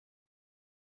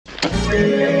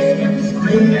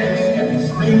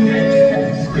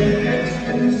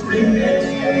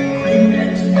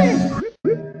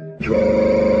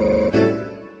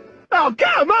Oh,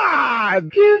 come on!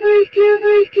 Gimme.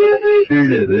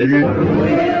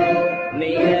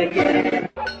 Me again.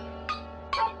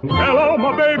 Hello,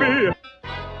 my baby.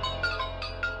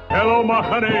 Hello, my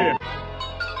honey.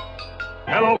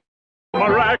 Hello, my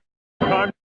rag.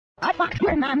 I fucked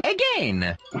your mom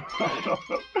again.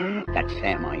 That's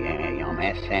Sam I am,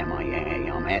 Sam I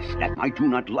am, that I do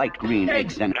not like green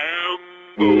eggs and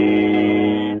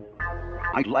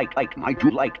I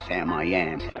do like Sam I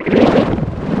am.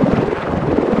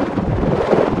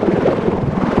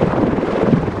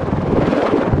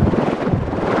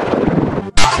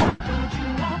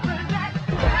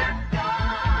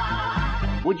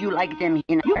 Would you like them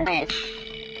in your ass?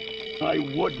 I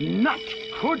would not,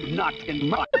 could not in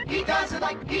my... He doesn't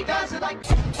like, he doesn't like,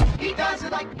 he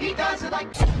doesn't like, he doesn't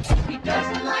like, he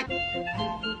doesn't like.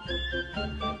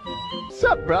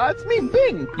 Sup, bro? It's me,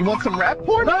 Bing. You want some rap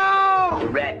porn? No!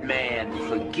 Rat man,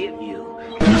 forgive you.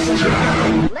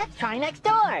 Let's try next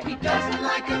door. He doesn't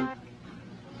like him.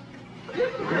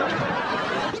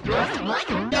 Doesn't like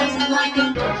him. Doesn't like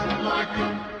him. Doesn't like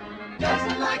him.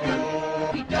 Doesn't like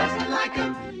him. He doesn't like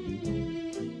him.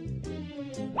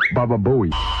 Baba Booey.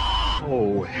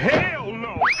 Oh, hell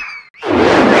no!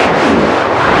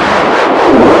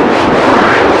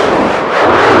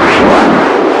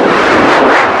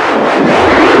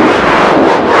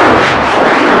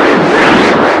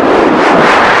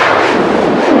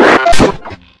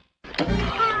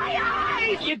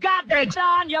 You got eggs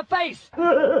on your face.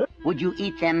 Would you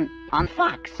eat them on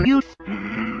Fox News?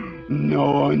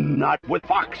 No, not with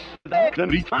Fox. That can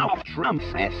be off Trump's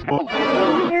asshole.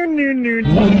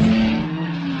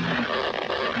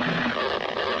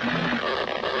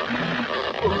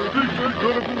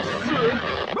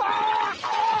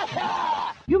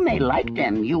 You may like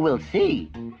them, you will see.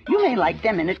 You may like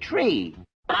them in a tree.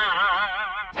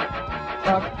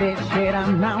 Fuck this shit,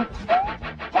 I'm out.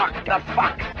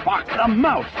 Fuck the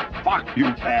mouse. Fuck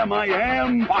you, Sam I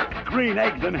am. Fuck green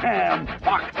eggs and ham.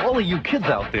 Fuck All of you kids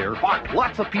out there, Fuck.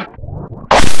 lots of people.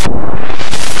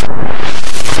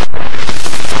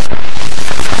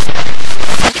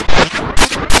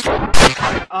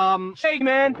 Hey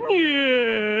man.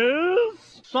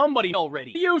 yes. Somebody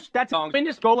already used that song in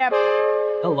this go app.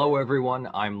 Hello everyone,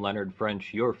 I'm Leonard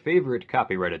French, your favorite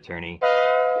copyright attorney.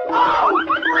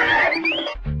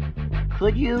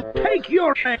 Could you? Take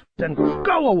your ass and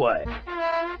go away.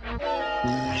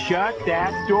 Shut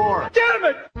that door. Damn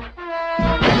it!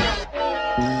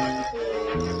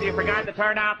 You forgot to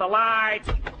turn out the lights.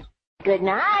 Good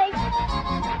night.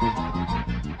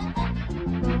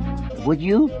 Would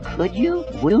you? Could you?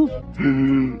 Will?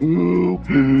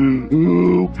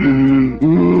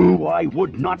 I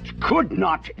would not, could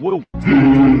not, will.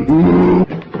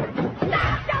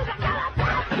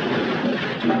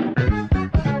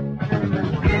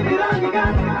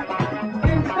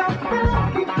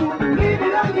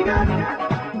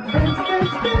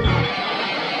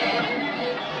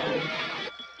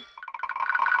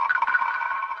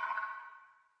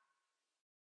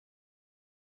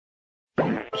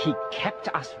 He kept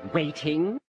us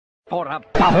waiting for a...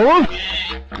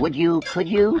 Would you? Could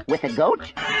you? With a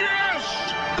goat?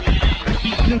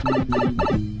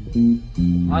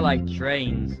 I like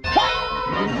trains.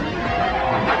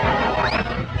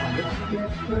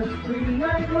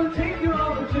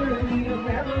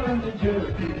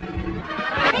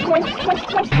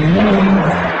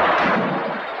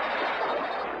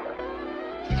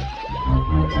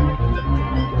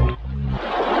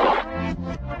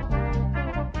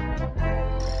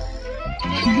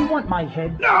 Do you want my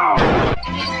head? No!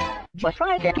 But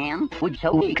try that, Ham. Would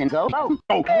so we can go? Oh,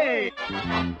 Okay.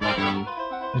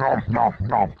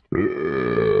 Nom.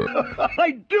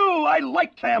 I do. I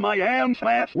like Sam I am,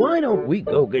 Smash. Why don't we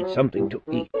go get something to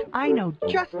eat? I know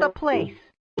just the place.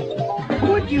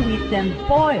 Would you eat them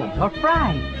boiled or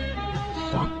fried?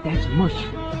 Soft as mush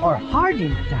or hard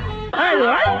inside? I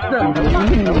like them.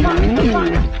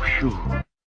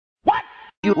 what?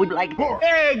 You would like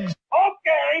Eggs.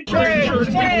 Okay.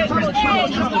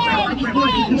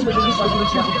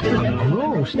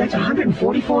 Gross, that's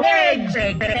 144 eggs.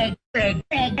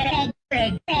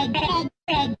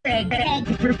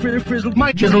 Frizzle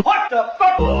my chisel. What the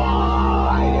fuck?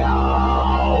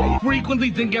 I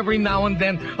frequently think every now and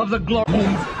then of the glory.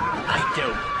 I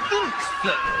don't think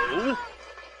so.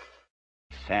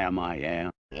 Sam I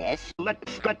am. Yes.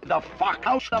 Let's get the fuck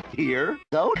out of here.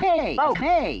 Okay.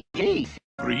 Okay. Jeez.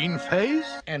 Green face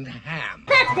and ham.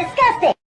 That's disgusting.